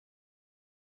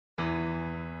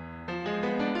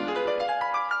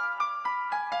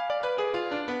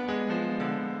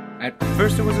At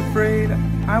first I was afraid,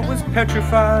 I was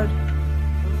petrified.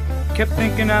 Kept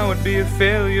thinking I would be a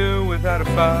failure without a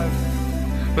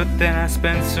 5. But then I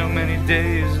spent so many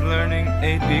days learning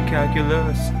AP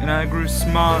calculus, and I grew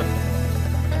smart,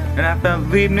 and I felt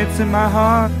Leibniz in my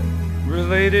heart.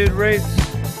 Related rates,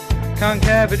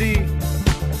 concavity,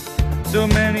 so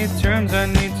many terms I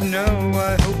need to know.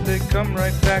 I hope they come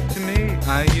right back to me.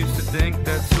 I used to think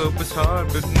that slope was hard,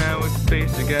 but now it's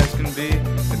basic as can be.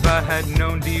 If I had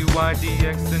known dy,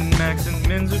 dx, then max and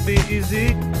mins would be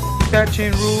easy. That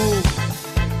chain rule,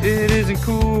 it isn't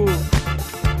cool.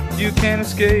 You can't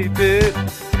escape it.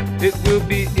 It will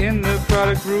be in the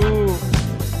product rule.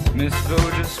 Miss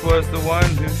Vogios was the one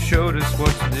who showed us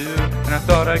what to do, and I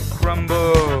thought I'd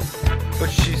crumble, but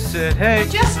she said, hey,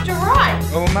 just derive.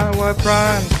 Oh my y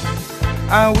prime,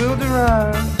 I will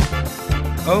derive.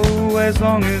 Oh, as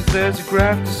long as there's a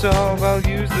graph to solve, I'll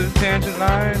use the tangent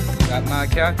line. Got my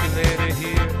calculator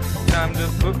here, time to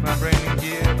put my brain in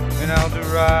gear, and I'll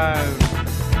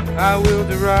derive. I will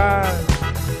derive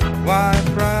y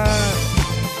prime.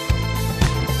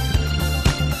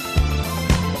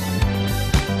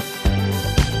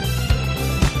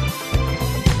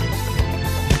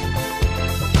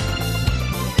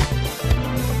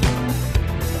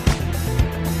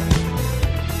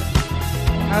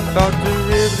 I thought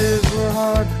derivatives were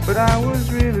hard, but I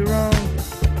was really wrong.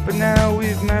 But now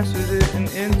we've mastered it and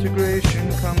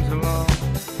integration comes along.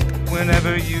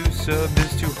 Whenever u sub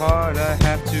is too hard, I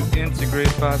have to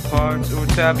integrate by parts or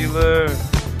tabular.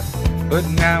 But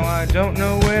now I don't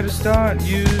know where to start.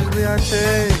 Usually I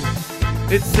say,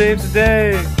 it saves the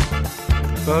day.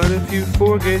 But if you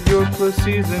forget your plus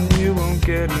c's, then you won't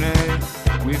get an A.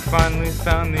 We finally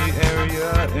found the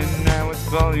area, and now it's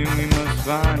volume we must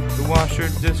find. The washer,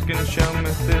 disk, and shell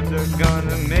methods are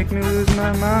gonna make me lose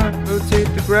my mind. Rotate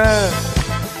the graph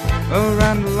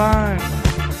around the line.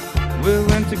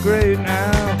 We'll integrate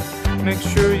now. Make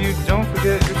sure you don't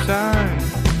forget your sign.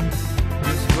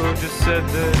 Miss Vogios said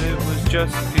that it was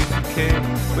just a piece of cake,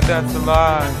 but that's a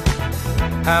lie.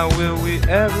 How will we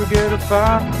ever get a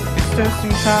 5? It's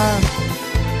testing time.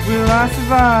 Will I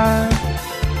survive?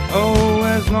 Oh,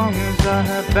 as long as I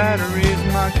have batteries,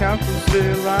 my calculus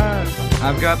stay alive.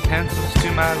 I've got pencils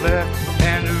to my left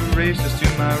and erasers to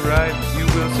my right. You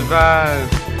will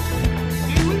survive.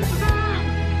 You will survive.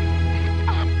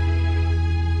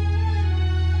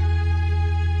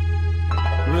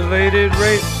 Related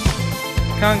rates,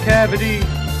 concavity,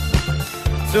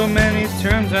 so many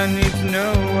terms I need to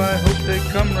know. I hope they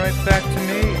come right back to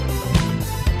me.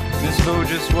 Miss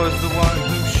Vogios was the one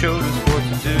who showed us what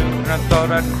to do, and I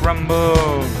thought I'd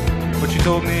crumble, but she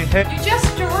told me, hey,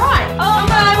 Just derive. Oh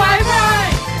my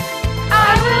Wi-Fi.